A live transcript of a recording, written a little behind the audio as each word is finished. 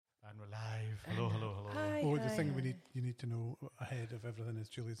Well, the thing you need to know ahead of everything is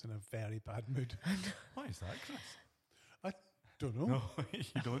Julie's in a very bad mood. Why is that, Chris? I don't know. No,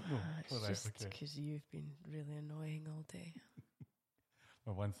 you don't know. It's just because you've been really annoying all day.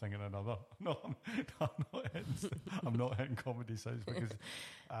 Well, one thing and another. No, I'm not hitting Comedy Size because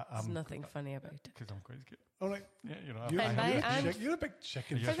There's nothing funny about it. Because I'm quite good. All right. Yeah, you know. You're a big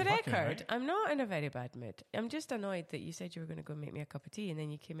chicken. For the fucking record, right. I'm not in a very bad mood. I'm just annoyed that you said you were going to go make me a cup of tea and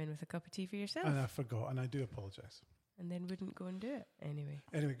then you came in with a cup of tea for yourself. And I forgot, and I do apologise. And then wouldn't go and do it anyway.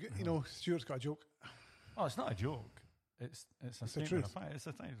 Anyway, you know, Stuart's got a joke. Oh, it's not a joke. It's a statement truth. of fact. It's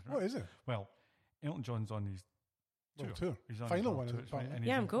a thing. What is it? Well, Elton John's on his tour. He's on Final his one, tour, is it? Final? and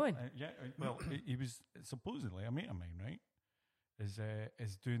Yeah, he's I'm going. Well, he was supposedly a mate of mine, right?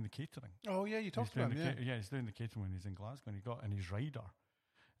 Is doing the catering. Oh yeah, you talked about him. Yeah. He's doing the catering when he's in Glasgow, and he got in his rider.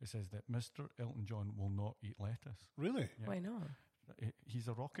 It says that Mr. Elton John will not eat lettuce. Really? Yeah. Why not? He's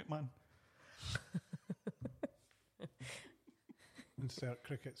a rocket man. Insert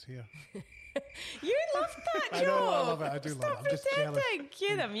crickets here. You loved that joke. I know, I love it. I do Stop love it. I'm just jealous. pretending.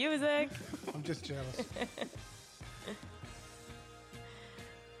 Cue the music. I'm just jealous.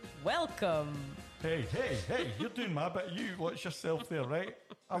 Welcome. Hey, you're doing my bit. You watch yourself there, right?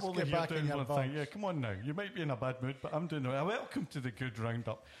 I'm Let's only get here back in doing your one box. thing. Yeah, come on now. You might be in a bad mood, but I'm doing it. Welcome to the Good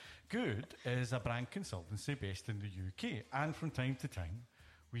Roundup. Good is a brand consultancy based in the UK, and from time to time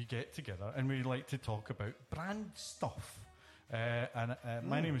we get together and we like to talk about brand stuff.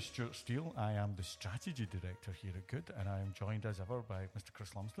 My name is Stuart Steele. I am the strategy director here at Good, and I am joined as ever by Mr.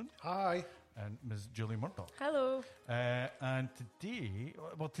 Chris Lumsden Hi. and Ms. Julie Murdoch. Hello. And today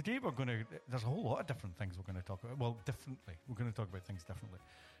we're going to, there's a whole lot of different things we're going to talk about. Well, differently. We're going to talk about things differently.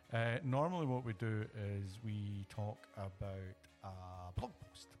 Normally what we do is we talk about a blog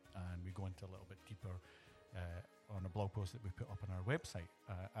post and we go into a little bit deeper on a blog post that we put up on our website.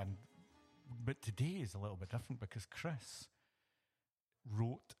 But today is a little bit different because Chris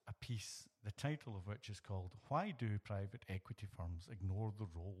wrote a piece, the title of which is called "Why Do Private Equity Firms Ignore the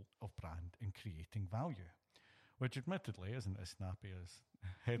Role of Brand in Creating Value?" Which admittedly isn't as snappy as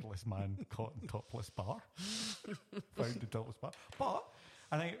headless man caught in topless bar. Found in topless bar. But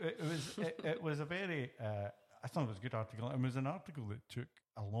I think it was a very, I thought it was a good article. It was an article that took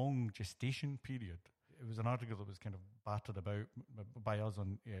a long gestation period. It was an article that was kind of battered about by us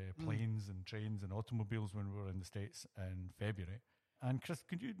on planes and trains and automobiles when we were in the States in February. And Chris,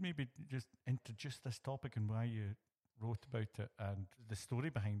 could you maybe just introduce this topic and why you wrote about it and the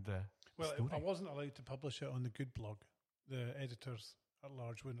story behind the story? I wasn't allowed to publish it on the Good blog. The editors at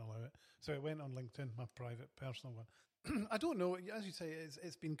large wouldn't allow it. So it went on LinkedIn, my private, personal one. I don't know. As you say,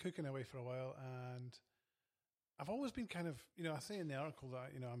 it's been cooking away for a while. And I've always been kind of, I say in the article that,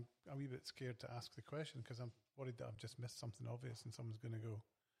 I'm a wee bit scared to ask the question because I'm worried that I've just missed something obvious and someone's going to go,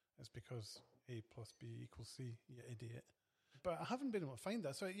 it's because A plus B equals C, you idiot. But I haven't been able to find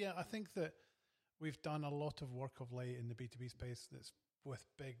that. So, yeah, I think that we've done a lot of work of late in the B2B space that's with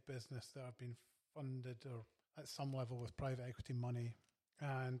big business that have been funded or at some level with private equity money.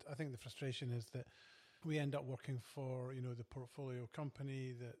 And I think the frustration is that we end up working for, the portfolio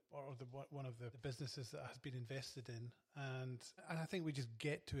company or one of the businesses that has been invested in. And I think we just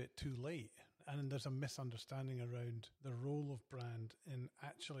get to it too late. And there's a misunderstanding around the role of brand in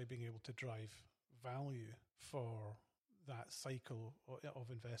actually being able to drive value for that cycle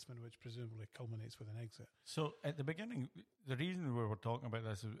of investment, which presumably culminates with an exit. So at the beginning, the reason we were talking about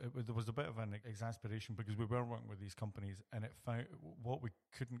this, there was a bit of an exasperation because we were working with these companies and what we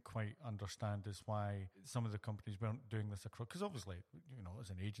couldn't quite understand is why some of the companies weren't doing this across. Because obviously, as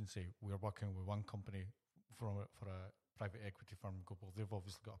an agency, we're working with one company for a private equity firm. Go, well, they've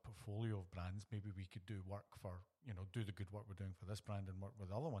obviously got a portfolio of brands. Maybe we could do work for, do the good work we're doing for this brand and work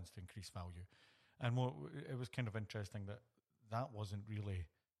with other ones to increase value. And it was kind of interesting that wasn't really,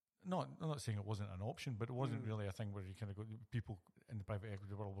 I'm not saying it wasn't an option, but it wasn't really a thing where you kind of go, people in the private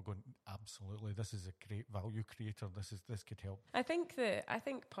equity world were going, absolutely, this is a great value creator, this could help. I think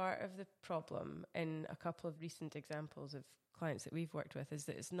part of the problem in a couple of recent examples of clients that we've worked with is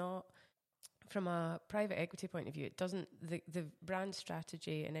that it's not, from a private equity point of view, it doesn't, the brand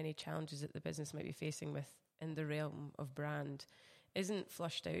strategy and any challenges that the business might be facing with in the realm of brand isn't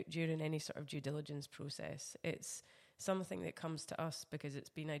flushed out during any sort of due diligence process. It's something that comes to us because it's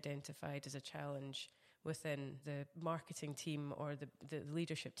been identified as a challenge within the marketing team or the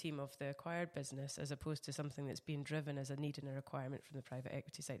leadership team of the acquired business, as opposed to something that's being driven as a need and a requirement from the private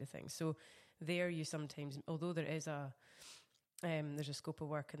equity side of things. So there you sometimes, although there is there's a scope of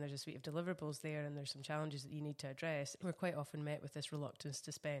work and there's a suite of deliverables there and there's some challenges that you need to address, we're quite often met with this reluctance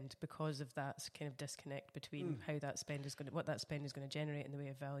to spend because of that kind of disconnect between how that spend is what that spend is going to generate in the way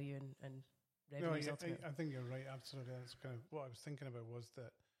of value and revenues No, ultimately. I think you're right. Absolutely, that's kind of what I was thinking about. Was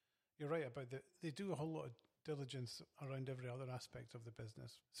that you're right about they do a whole lot of diligence around every other aspect of the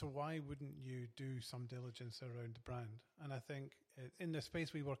business. So why wouldn't you do some diligence around the brand? And I think in the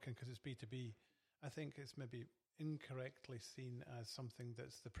space we work in, because it's B2B, I think it's maybe incorrectly seen as something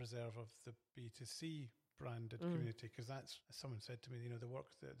that's the preserve of the B2C branded community, because that's, as someone said to me,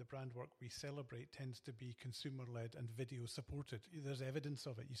 the brand work we celebrate tends to be consumer led and video supported. There's evidence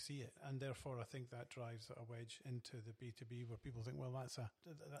of it, you see it, and therefore I think that drives a wedge into the B2B, where people think, well, that's a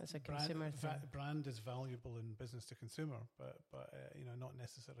brand, consumer thing. Brand is valuable in business to consumer, but not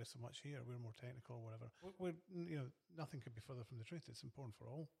necessarily so much here. We're more technical or whatever. Nothing could be further from the truth. It's important for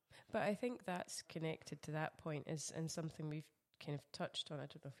all. But I think that's connected to that point and something we've kind of touched on. I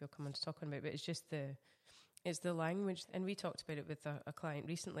don't know if you'll come on to talk on about it, but it's just it's the language. And we talked about it with a client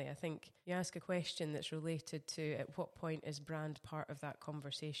recently. I think you ask a question that's related to at what point is brand part of that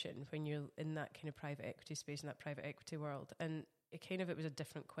conversation when you're in that kind of private equity space, in that private equity world. And it was a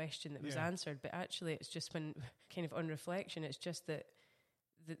different question that was answered, but actually it's just when kind of on reflection, it's just that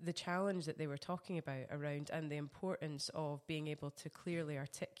the challenge that they were talking about around and the importance of being able to clearly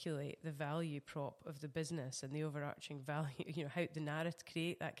articulate the value prop of the business and the overarching value, how the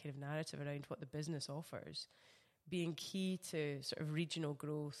create that kind of narrative around what the business offers, being key to sort of regional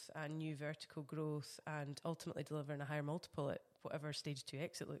growth and new vertical growth and ultimately delivering a higher multiple at whatever stage 2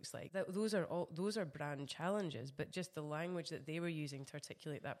 exit looks like. Those are brand challenges, but just the language that they were using to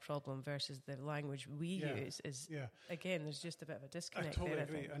articulate that problem versus the language we use is, again, there's just a bit of a disconnect. I totally there,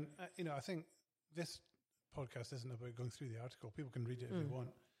 agree. And, I think this podcast isn't about going through the article. People can read it if they want.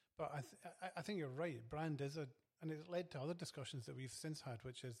 But I think you're right. Brand is and it's led to other discussions that we've since had,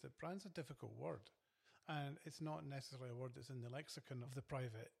 which is that brand's a difficult word. And it's not necessarily a word that's in the lexicon of the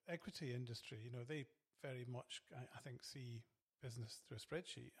private equity industry. They very much, I think, see business through a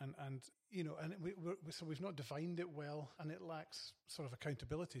spreadsheet, and so we've not defined it well, and it lacks sort of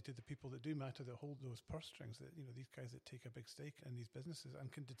accountability to the people that do matter, that hold those purse strings, that these guys that take a big stake in these businesses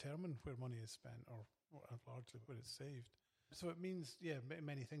and can determine where money is spent or largely where it's saved. So it means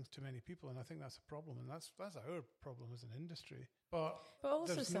many things to many people, and I think that's a problem, and that's our problem as an industry. But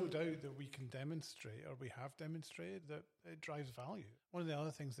also there's no doubt that we can demonstrate, or we have demonstrated, that it drives value. One of the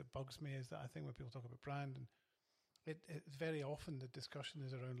other things that bugs me is that I think when people talk about brand, and it very often the discussion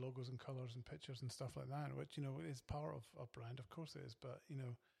is around logos and colours and pictures and stuff like that, which is part of a brand, of course it is. But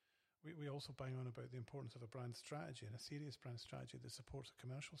we also bang on about the importance of a brand strategy, and a serious brand strategy that supports a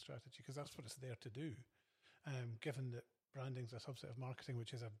commercial strategy, because that's what it's there to do. Given that branding's a subset of marketing,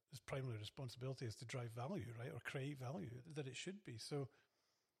 which is its primary responsibility is to drive value, right, or create value, that it should be. So,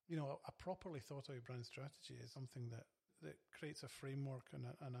 a properly thought out brand strategy is something that creates a framework and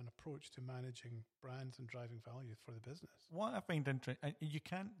an approach to managing brands and driving value for the business. What I find interesting, you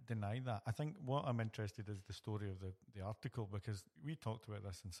can't deny that. I think what I'm interested is the story of the article, because we talked about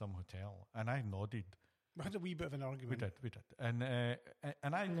this in some hotel, and I nodded. We had a wee bit of an argument. We did, and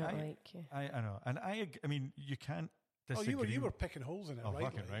I know, and I mean, you can't disagree. Oh, you were picking holes in it,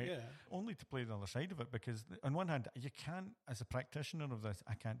 right? Yeah. Only to play the other side of it, because on one hand, you can't, as a practitioner of this,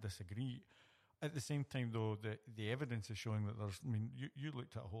 I can't disagree. At the same time, though, the evidence is showing that there's, you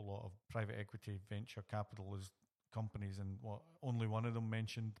looked at a whole lot of private equity venture capitalist companies, and only one of them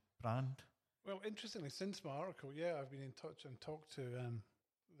mentioned brand. Well, interestingly, since my article, I've been in touch and talked to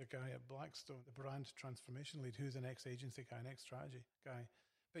the guy at Blackstone, the brand transformation lead, who's an ex-agency guy, an ex-strategy guy.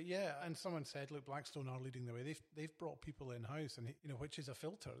 But and someone said, look, Blackstone are leading the way. They've brought people in-house, and which is a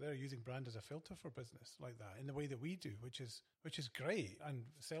filter. They're using brand as a filter for business like that in the way that we do, which is great, and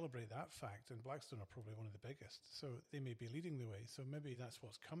celebrate that fact. And Blackstone are probably one of the biggest, so they may be leading the way. So maybe that's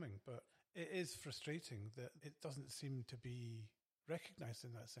what's coming. But it is frustrating that it doesn't seem to be recognised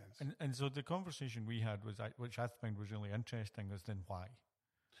in that sense. And so the conversation we had was, which I found was really interesting, is then why.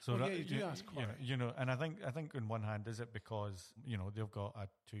 So you do ask why. And I think on one hand, is it because they've got a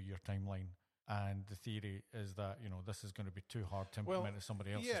 2-year timeline, and the theory is that this is going to be too hard to implement as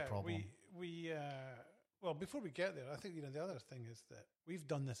somebody else's problem. Well, before we get there, I think the other thing is that we've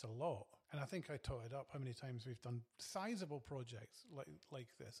done this a lot, and I think I totted up how many times we've done sizable projects like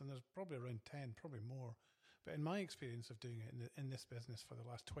this, and there's probably around 10, probably more. But in my experience of doing it in this business for the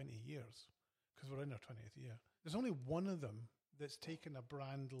last 20 years, because we're in our 20th year, there's only one of them that's taken a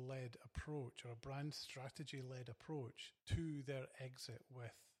brand-led approach or a brand strategy-led approach to their exit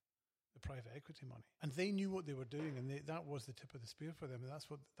with the private equity money. And they knew what they were doing, and that was the tip of the spear for them. And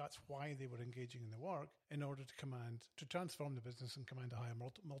that's why they were engaging in the work, in order to transform the business and command a higher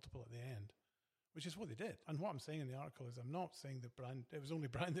multiple at the end, which is what they did. And what I'm saying in the article is, I'm not saying it was only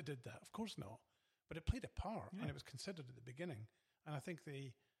brand that did that. Of course not. But it played a part, and it was considered at the beginning. And I think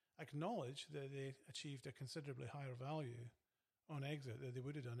acknowledge that they achieved a considerably higher value on exit than they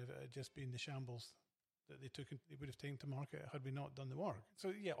would have done if it had just been the shambles that they would have taken to market had we not done the work.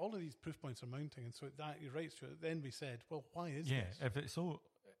 So yeah, all of these proof points are mounting, and so that you're right, Stuart. Then we said, well, why is this? If it's so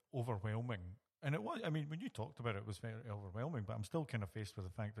overwhelming, and it was. I mean, when you talked about it, it was very overwhelming. But I'm still kind of faced with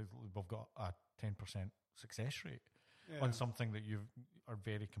the fact that we've got a 10% success rate on something that you are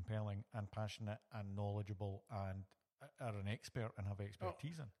very compelling and passionate and knowledgeable and are an expert and have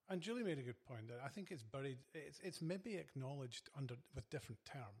expertise in. And Julie made a good point that I think it's buried. It's maybe acknowledged with different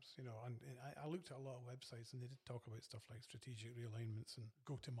terms, you know. And I looked at a lot of websites, and they did talk about stuff like strategic realignments and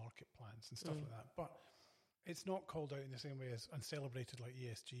go-to-market plans and stuff like that. But it's not called out in the same way as and celebrated like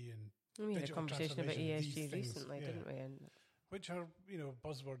ESG and we had a conversation about ESG things, recently, didn't we? And which are, you know,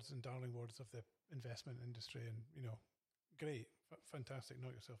 buzzwords and darling words of the investment industry, and, you know, great, fantastic,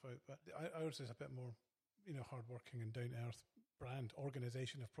 knock yourself out. But ours is a bit more, you know, hardworking and down-to-earth brand,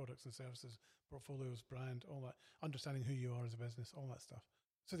 organisation of products and services, portfolios, brand, all that, understanding who you are as a business, all that stuff.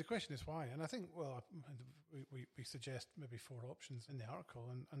 So the question is why? And I think, well, we suggest maybe 4 options in the article,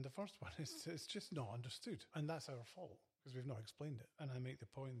 and the first one is it's just not understood. And that's our fault, because we've not explained it. And I make the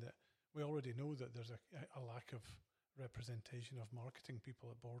point that we already know that there's a lack of representation of marketing people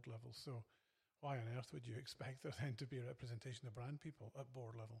at board level. So why on earth would you expect there then to be a representation of brand people at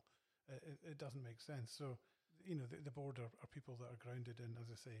board level? It doesn't make sense. So, you know, the board are people that are grounded in, as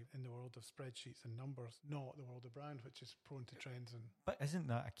I say, in the world of spreadsheets and numbers, not the world of brand, which is prone to trends. But isn't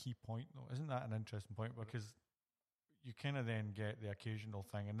that a key point, though? Isn't that an interesting point? Because you kind of then get the occasional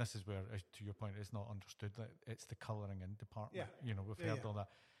thing, and this is where, to your point, it's not understood, that it's the colouring in department. Yeah. You know, we've heard all that.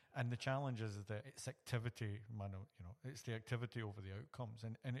 And the challenge is that it's activity, it's the activity over the outcomes,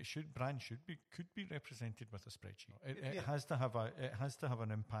 and brand could be represented with a spreadsheet. It has to have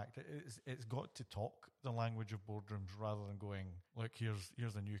an impact. It's got to talk the language of boardrooms rather than going, look,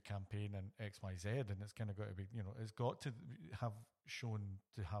 here's a new campaign and XYZ, and it's kind of got to be, you know, it's got to have shown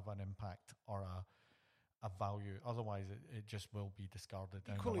to have an impact or a value. Otherwise, it just will be discarded.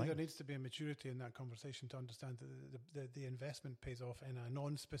 Equally, there needs to be a maturity in that conversation to understand that the investment pays off in a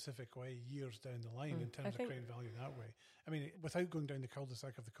non-specific way years down the line in terms of creating value that way. I mean, without going down the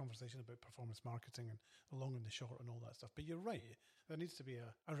cul-de-sac of the conversation about performance marketing and the long and the short and all that stuff. But you're right. There needs to be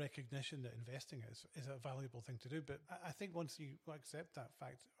a recognition that investing is a valuable thing to do. But I think once you accept that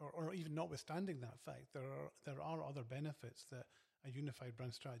fact, or even notwithstanding that fact, there are other benefits that a unified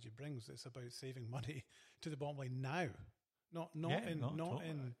brand strategy brings. It's about saving money to the bottom line now, not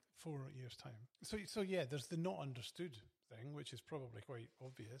in 4 years' time. So yeah, there's the not understood thing, which is probably quite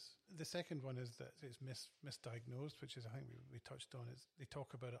obvious. The second one is that it's misdiagnosed, which is, I think we touched on. Is they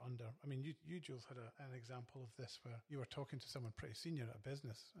talk about it under. I mean, you Jules had an example of this where you were talking to someone pretty senior at a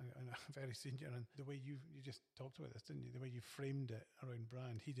business, and very senior, and the way you just talked about this, didn't you? The way you framed it around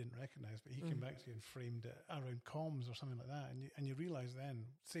brand, he didn't recognise, but he came back to you and framed it around comms or something like that, and you realise then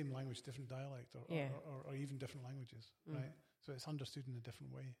same language, different dialect, or even different languages, right? So it's understood in a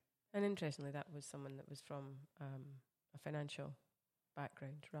different way. And interestingly, that was someone that was from a financial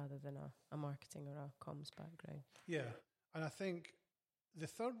background rather than a marketing or a comms background. Yeah, and I think the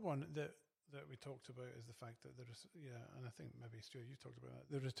third one that we talked about is the fact that and I think maybe Stuart, you talked about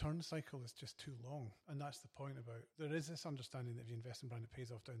that. The return cycle is just too long, and that's the point about. There is this understanding that if you invest in brand, it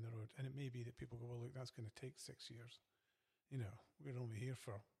pays off down the road, and it may be that people go, well, look, that's going to take 6 years. You know, we're here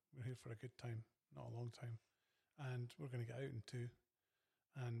for a good time, not a long time, and we're going to get out in 2.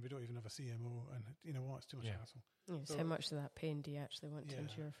 And we don't even have a CMO, and you know what? It's too much hassle. Yes, so how much of that pain do you actually want to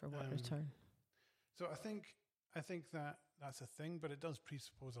endure for what return? So I think that that's a thing, but it does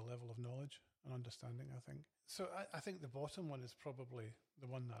presuppose a level of knowledge and understanding, I think. So I think the bottom one is probably the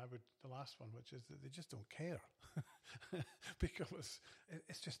one the last one, which is that they just don't care because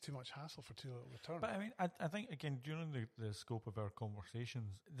it's just too much hassle for too little return. But I mean, I think, again, during the scope of our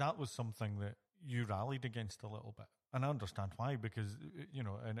conversations, that was something that you rallied against a little bit. And I understand why, because, you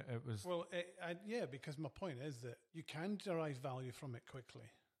know, and it was... Well, because my point is that you can derive value from it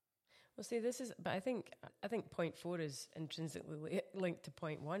quickly. Well, see, but I think point 4 is intrinsically linked to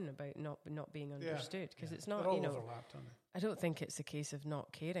point 1 about not being understood, because it's not, they're all you know, overlapped, aren't they? I don't think it's a case of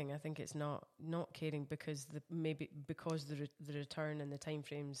not caring. I think it's not caring because the return and the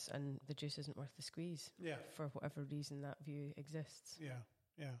timeframes and the juice isn't worth the squeeze. Yeah. For whatever reason that view exists.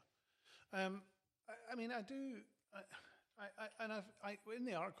 Yeah. I mean, I do. In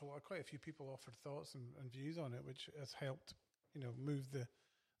the article, quite a few people offered thoughts and views on it, which has helped, you know, move the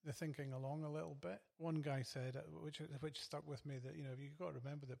thinking along a little bit. One guy said, which stuck with me, that, you know, you've got to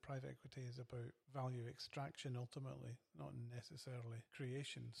remember that private equity is about value extraction ultimately, not necessarily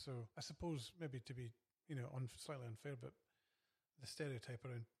creation. So I suppose maybe to be, you know, slightly unfair, but the stereotype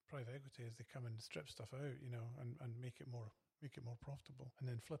around private equity is they come and strip stuff out, and make it more profitable and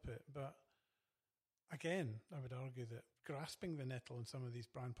then flip it. But again, I would argue that grasping the nettle on some of these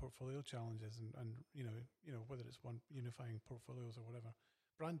brand portfolio challenges and whether it's one unifying portfolios or whatever,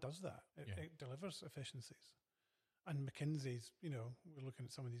 brand does that. It delivers efficiencies. And McKinsey's, we're looking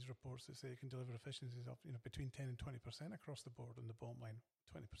at some of these reports that say it can deliver efficiencies of, between 10 and 20% across the board on the bottom line.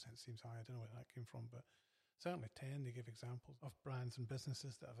 20% seems high. I don't know where that came from, but certainly 10, they give examples of brands and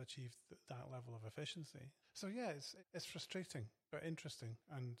businesses that have achieved that level of efficiency. So yeah, it's frustrating, but interesting.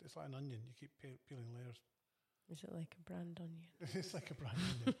 And it's like an onion. You keep peeling layers. Is it like a brand onion? It's like a brand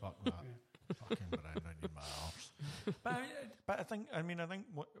onion. Fuck that. Fucking brand onion, my arse. But I think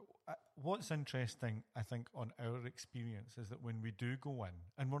what's interesting, I think, on our experience is that when we do go in,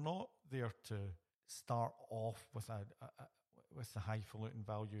 and we're not there to start off with with the highfalutin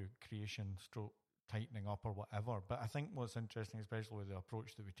value creation stroke tightening up or whatever, but I think what's interesting, especially with the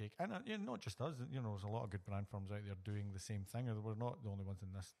approach that we take, and not just us, there's a lot of good brand firms out there doing the same thing, or we're not the only ones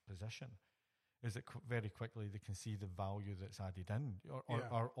in this position, is that very quickly they can see the value that's added in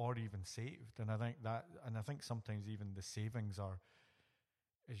or even saved. And I think sometimes even the savings are,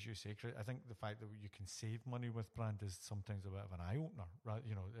 as you say, I think the fact that you can save money with brand is sometimes a bit of an eye-opener, right?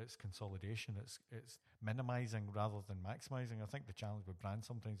 It's consolidation, it's minimizing rather than maximizing. I think the challenge with brand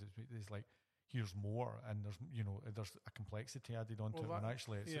sometimes is like, here's more, and there's a complexity added onto it, and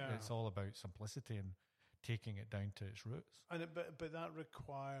actually it's all about simplicity and taking it down to its roots. And but that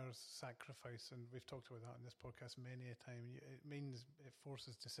requires sacrifice, and we've talked about that in this podcast many a time. It means it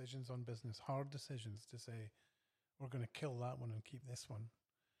forces decisions on business, hard decisions, to say we're going to kill that one and keep this one,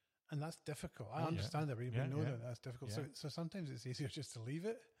 and that's difficult. I understand that, we know that that's difficult. Yeah. So sometimes it's easier just to leave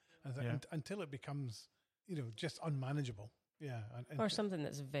it until it becomes just unmanageable. Yeah, or something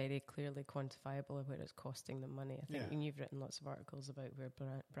that's very clearly quantifiable of where it's costing them money. I think you've written lots of articles about where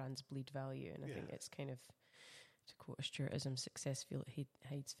brands bleed value, and I think it's kind of, to quote a Stuartism, success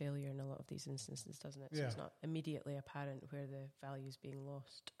hides failure in a lot of these instances, doesn't it? So it's not immediately apparent where the value is being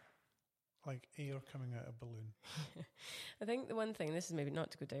lost. Like air coming out of a balloon. I think the one thing, this is maybe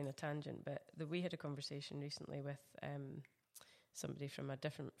not to go down a tangent, but we had a conversation recently with somebody from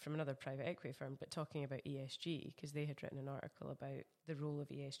another private equity firm, but talking about ESG, because they had written an article about the role of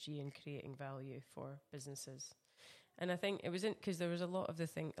ESG in creating value for businesses. And I think it was because there was a lot of the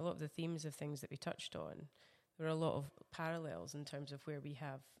themes of things that we touched on. There were a lot of parallels in terms of where we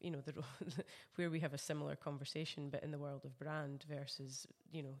have, where we have a similar conversation, but in the world of brand versus,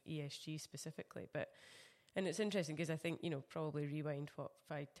 ESG specifically. And it's interesting because I think, probably rewind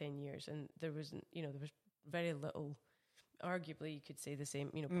 5-10 years, and there was very little. Arguably, you could say the same.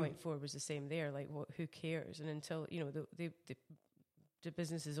 Point 4 was the same there. Like, who cares? And until the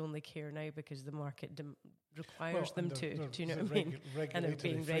businesses only care now because the market requires them to. Do you know what I mean? And they're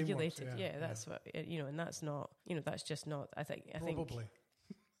being regulated. That's what and that's not. That's just not. I think. Probably.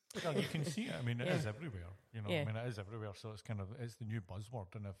 Well, you can see it. I mean, it is everywhere. I mean, it is everywhere. So it's it's the new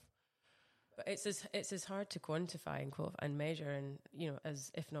buzzword, and But it's as hard to quantify and measure, and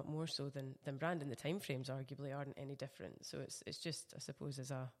as if not more so than brand, and the timeframes arguably aren't any different. So it's just, I suppose,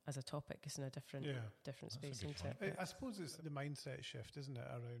 as a topic, it's in a different space, isn't it? I suppose it's the mindset shift, isn't it,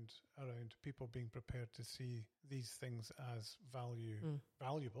 around people being prepared to see these things as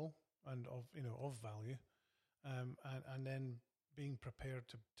valuable and of value, and then being prepared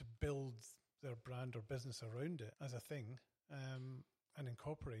to build their brand or business around it as a thing. And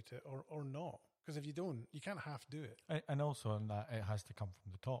incorporate it or not. Because if you don't, you can't half do it. And also in that, it has to come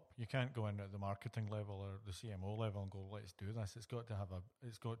from the top. You can't go in at the marketing level or the CMO level and go, let's do this. It's got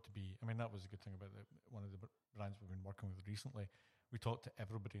to be, I mean, that was a good thing about one of the brands we've been working with recently. We talked to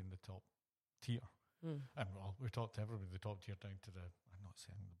everybody in the top tier. And we talked to everybody, the top tier down to I'm not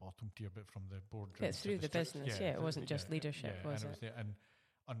saying the bottom tier, but from the board. It's through the business, it wasn't just leadership, was it? And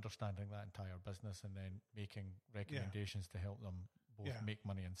understanding that entire business and then making recommendations to help them both make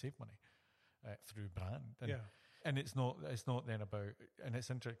money and save money through brand. And it's not then about, and it's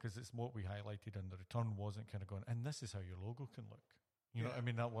interesting because it's what we highlighted, and the return wasn't kind of going, and this is how your logo can look. You know what I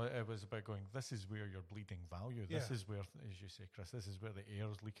mean? It was about going, this is where you're bleeding value. This is where, as you say, Chris, this is where the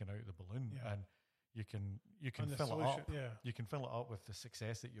air's leaking out of the balloon. And you can fill it up. You can fill it up with the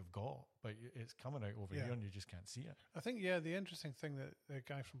success that you've got, but it's coming out over here and you just can't see it. I think, the interesting thing that the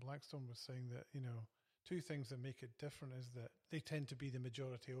guy from Blackstone was saying, that, two things that make it different is that they tend to be the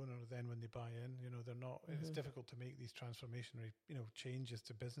majority owner then when they buy in. They're not, it's difficult to make these transformationary, changes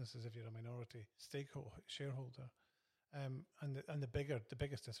to businesses if you're a minority shareholder. And the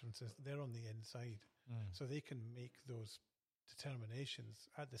biggest difference is they're on the inside. So they can make those determinations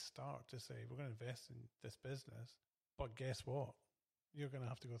at the start to say, we're going to invest in this business, but guess what? you're going to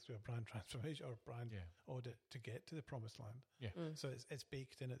have to go through a brand transformation or brand Yeah. audit to get to the promised land. Yeah. So it's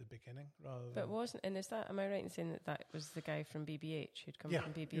baked in at the beginning rather But than... wasn't, and is that, am I right in saying that was the guy from BBH who'd come Yeah,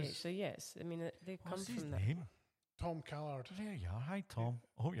 from he BBH? was- So yes, I mean, they come What's his from that. name? Tom Callard. There you are. Hi, Tom.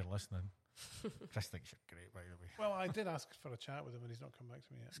 I hope you're listening. Chris thinks you're great, by the way. Well, I did ask for a chat with him and he's not come back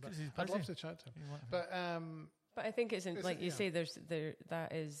to me yet. It's But 'cause he's I'd love busy. to chat to him. You want- But But I think it's in, It's- like you yeah. say,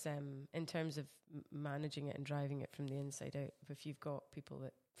 that is in terms of managing it and driving it from the inside out. If you've got people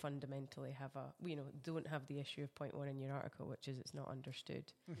that fundamentally have don't have the issue of point one in your article, which is it's not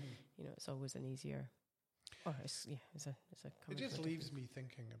understood. It's always an easier. Or it's a. it just leaves me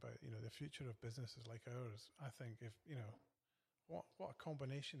thinking about the future of businesses like ours. I think if what a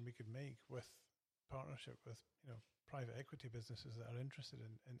combination we could make with partnership with private equity businesses that are interested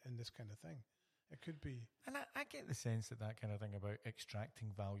in this kind of thing. It could be And I get the sense that kind of thing about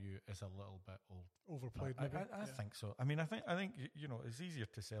extracting value is a little bit old. overplayed. I Maybe I think so. I mean, I think it's easier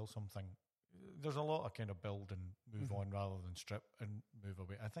to sell something. There's a lot of kind of build and move on rather than strip and move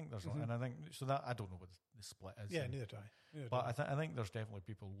away. I think there's, and I think so that I don't know what the split is. Yeah, and- neither do I. Neither but do I think there's definitely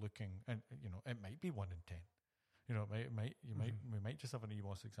people looking, and it might be 1 in 10. We might just have an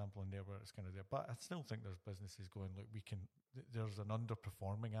EWOS example in there where it's kind of there. But I still think there's businesses going, look, there's an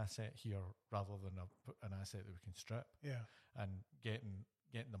underperforming asset here rather than an asset that we can strip. Yeah. And getting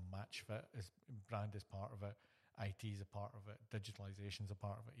the match fit as brand is part of it, IT is a part of it, digitalization is a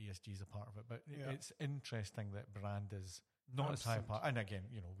part of it, ESG is a part of it. But Yeah. it's interesting that brand is not as high a Absent. part. And again,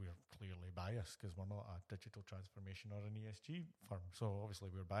 we're clearly biased because we're not a digital transformation or an ESG firm. So obviously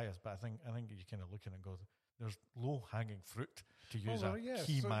we're biased. But I think you kind of look at it and go, there's low hanging fruit, to use well, a yeah,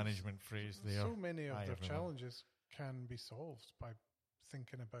 key so- management phrase there. So many of Aye, their everyone. challenges can be solved by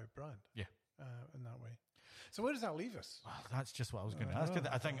thinking about brand. Yeah. In that way. So where does that leave us? Well, that's just what I was going to ask.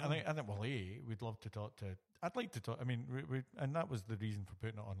 I think, well, we'd love to talk to. I'd like to talk. I mean, and that was the reason for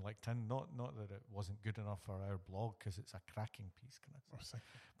putting it on LinkedIn. Not that it wasn't good enough for our blog because it's a cracking piece,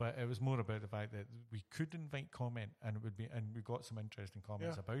 but it was more about the fact that we could invite comment, and it would be, and we got some interesting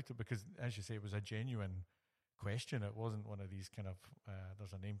comments about it because, as you say, it was a genuine question. It wasn't one of these kind of.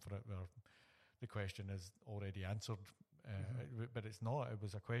 There's a name for it where the question is already answered. But it's not. It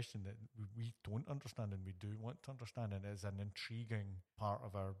was a question that we don't understand and we do want to understand, and it's an intriguing part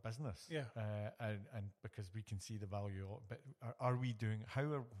of our business. Yeah. And because we can see the value of it, but are we doing?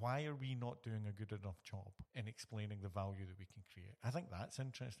 Why are we not doing a good enough job in explaining the value that we can create? I think that's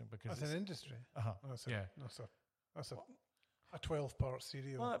interesting because That's an industry. That's a 12-part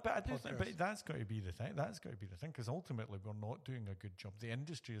serial. Well, but I do think, podcast. but that's got to be the thing. That's got to be the thing because ultimately we're not doing a good job. The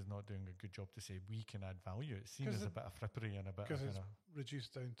industry is not doing a good job to say we can add value. It's seen as a bit of frippery and a bit of because it's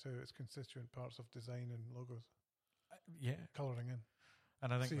reduced down to its constituent parts of design and logos, colouring in.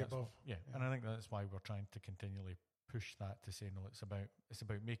 And I think See that's above. and I think that's why we're trying to continually push that to say no. It's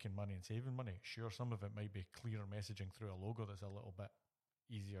about making money and saving money. Sure, some of it might be clearer messaging through a logo that's a little bit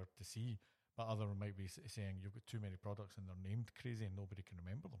easier to see. But other might be saying you've got too many products and they're named crazy and nobody can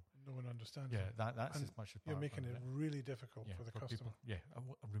remember them. No one understands. Yeah, them. that's And as much as you're part making of it really difficult for the customer.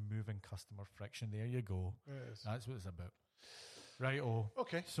 People. Removing customer friction. There you go. It is. That's what it's about. Right.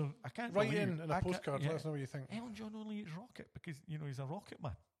 Okay. So I can't Write believe in a postcard. Let us know what you think. Elton John only eats rocket because he's a rocket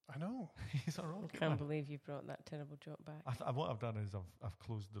man. I know. He's a I rocket can't man. believe you brought that terrible joke back. What I've done is I've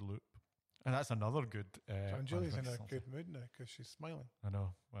closed the loop, and that's another good. And Julie's in a good mood now because she's smiling. I know.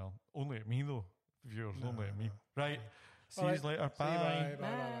 Well, only at me though. Viewers, only at me. Right. See All you right. later. See you, Bye.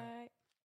 bye.